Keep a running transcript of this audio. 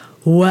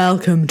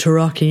Welcome to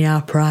Rocking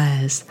Our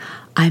Prayers.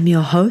 I'm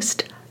your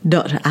host,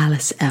 Dr.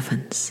 Alice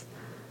Evans.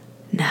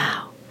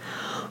 Now,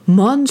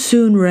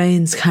 monsoon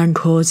rains can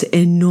cause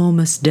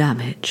enormous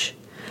damage.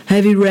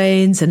 Heavy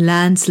rains and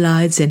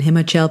landslides in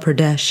Himachal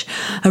Pradesh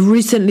have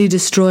recently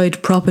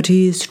destroyed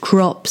properties,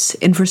 crops,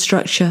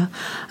 infrastructure,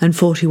 and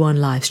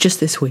 41 lives just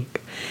this week.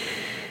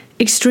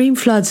 Extreme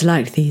floods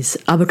like these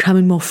are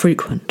becoming more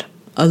frequent.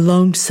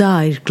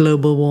 Alongside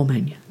global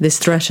warming, this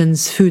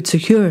threatens food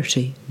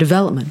security,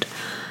 development,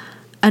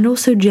 and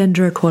also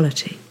gender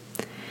equality.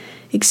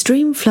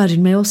 Extreme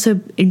flooding may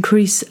also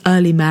increase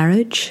early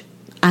marriage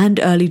and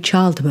early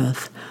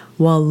childbirth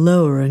while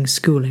lowering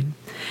schooling.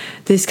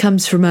 This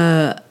comes from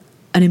an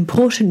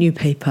important new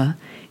paper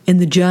in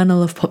the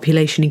Journal of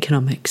Population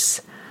Economics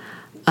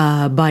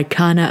by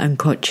Kana and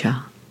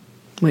Kocha,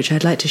 which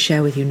I'd like to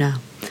share with you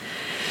now.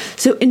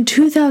 So in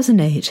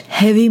 2008,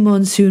 heavy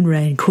monsoon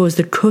rain caused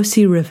the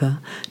Kosi River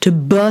to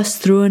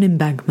burst through an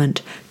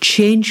embankment,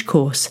 change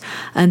course,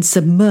 and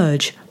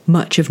submerge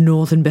much of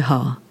northern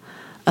Bihar.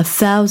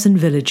 1,000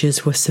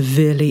 villages were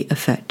severely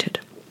affected.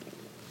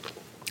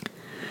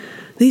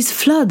 These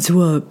floods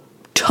were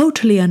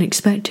totally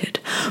unexpected.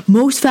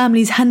 Most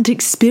families hadn't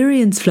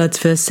experienced floods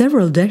for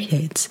several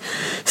decades.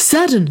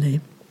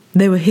 Suddenly,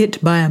 they were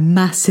hit by a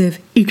massive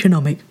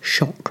economic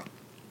shock.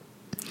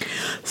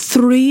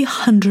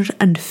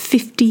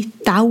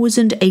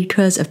 350,000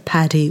 acres of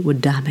paddy were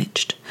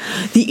damaged.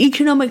 The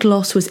economic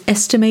loss was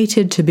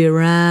estimated to be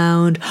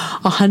around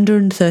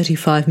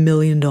 $135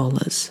 million.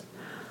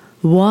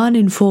 1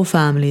 in 4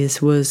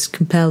 families was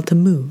compelled to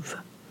move.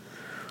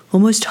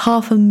 Almost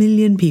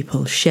 500,000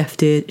 people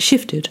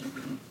shifted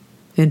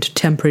into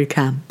temporary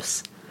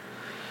camps.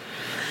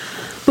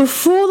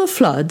 Before the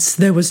floods,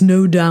 there was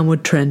no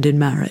downward trend in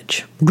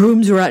marriage.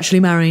 Grooms were actually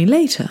marrying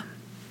later.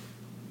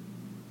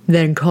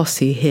 Then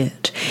Kosi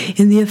hit.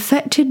 In the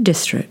affected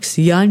districts,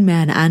 young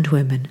men and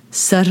women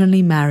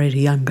suddenly married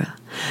younger.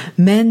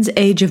 Men's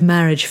age of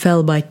marriage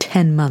fell by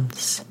 10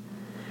 months.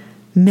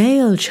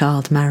 Male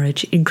child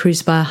marriage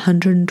increased by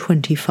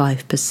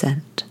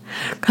 125%.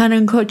 Kana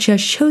and Kocha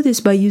show this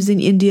by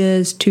using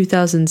India's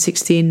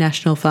 2016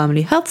 National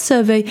Family Health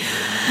Survey,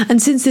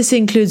 and since this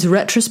includes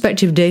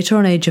retrospective data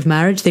on age of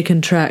marriage, they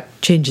can track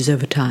changes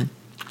over time.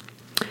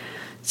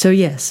 So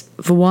yes,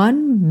 for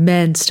one,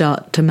 men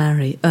start to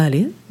marry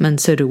earlier, and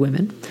so do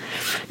women.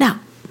 Now,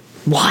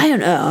 why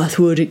on earth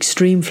would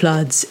extreme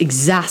floods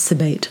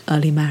exacerbate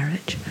early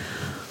marriage?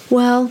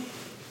 Well,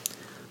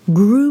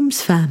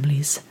 grooms'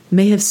 families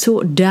may have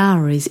sought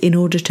dowries in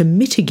order to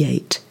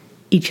mitigate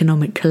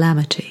economic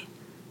calamity.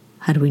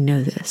 How do we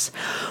know this?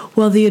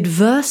 Well, the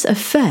adverse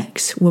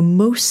effects were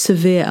most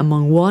severe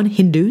among 1,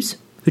 Hindus,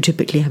 who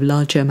typically have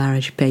larger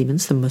marriage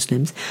payments than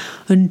Muslims,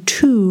 and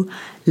 2,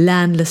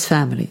 landless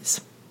families,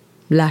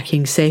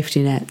 lacking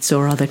safety nets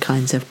or other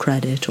kinds of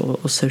credit or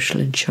social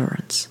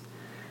insurance.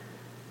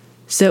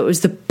 So it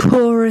was the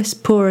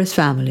poorest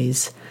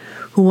families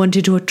who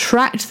wanted to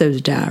attract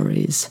those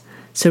dowries,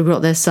 so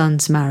got their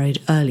sons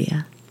married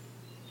earlier.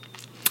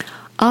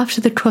 After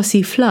the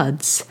Kosi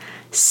floods,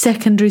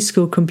 secondary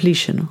school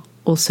completion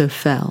also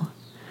fell.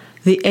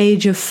 The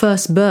age of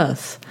first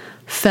birth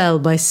fell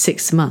by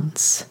 6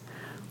 months.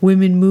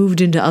 Women moved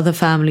into other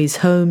families'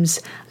 homes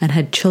and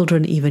had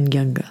children even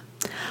younger.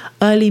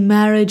 Early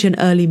marriage and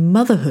early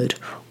motherhood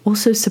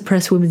also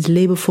suppress women's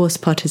labour force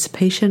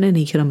participation and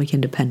economic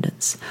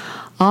independence.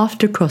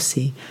 After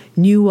Kosi,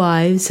 new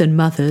wives and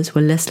mothers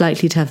were less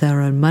likely to have their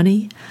own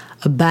money,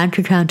 a bank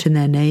account in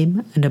their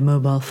name, and a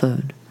mobile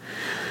phone.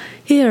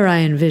 Here I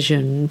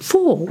envision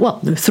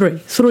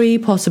 3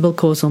 possible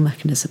causal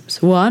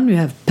mechanisms. 1, you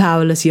have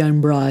powerless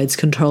young brides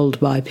controlled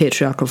by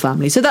patriarchal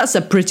families. So that's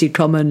a pretty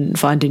common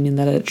finding in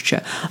the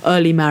literature.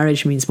 Early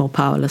marriage means more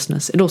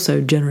powerlessness. It also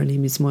generally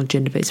means more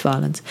gender-based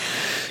violence.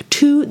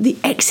 2, the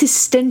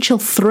existential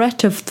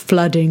threat of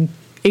flooding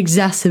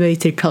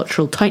exacerbated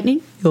cultural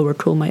tightening. You'll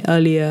recall my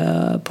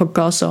earlier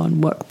podcast on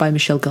work by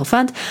Michelle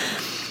Gelfand.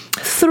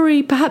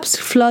 3, perhaps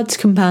floods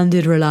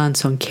compounded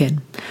reliance on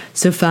kin.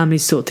 So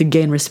families sought to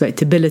gain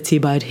respectability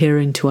by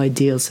adhering to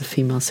ideals of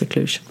female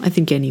seclusion. I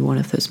think any one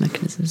of those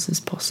mechanisms is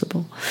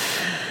possible.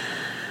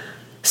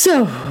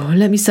 So,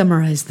 let me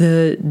summarize.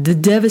 The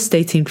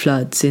devastating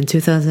floods in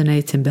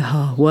 2008 in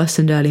Bihar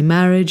worsened early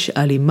marriage,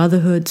 early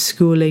motherhood,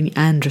 schooling,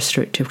 and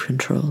restrictive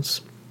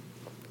controls.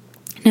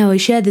 Now, I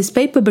share this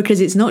paper because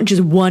it's not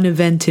just one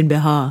event in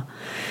Bihar.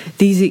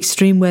 These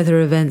extreme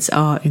weather events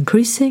are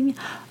increasing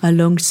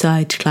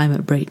alongside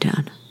climate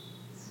breakdown.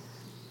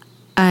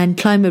 And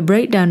climate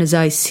breakdown, as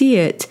I see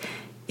it,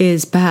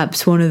 is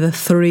perhaps one of the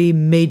 3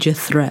 major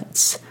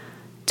threats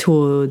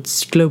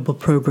towards global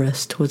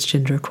progress, towards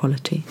gender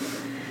equality.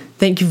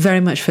 Thank you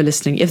very much for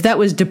listening. If that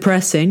was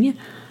depressing,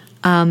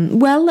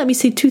 let me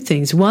say 2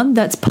 things. 1,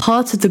 that's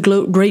part of the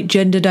great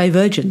gender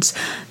divergence,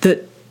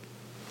 that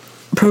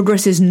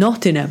progress is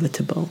not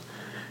inevitable,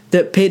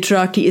 that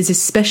patriarchy is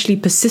especially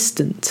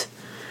persistent,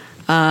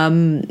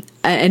 and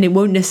it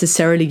won't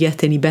necessarily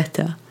get any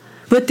better.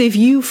 But if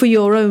you, for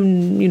your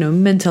own,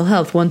 mental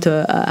health, want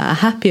a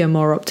happier,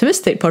 more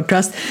optimistic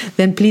podcast,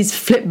 then please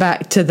flip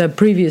back to the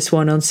previous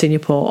one on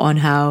Singapore on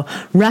how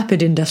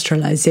rapid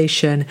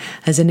industrialization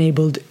has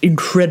enabled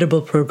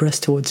incredible progress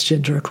towards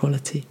gender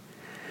equality.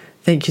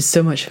 Thank you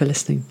so much for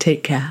listening.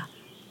 Take care.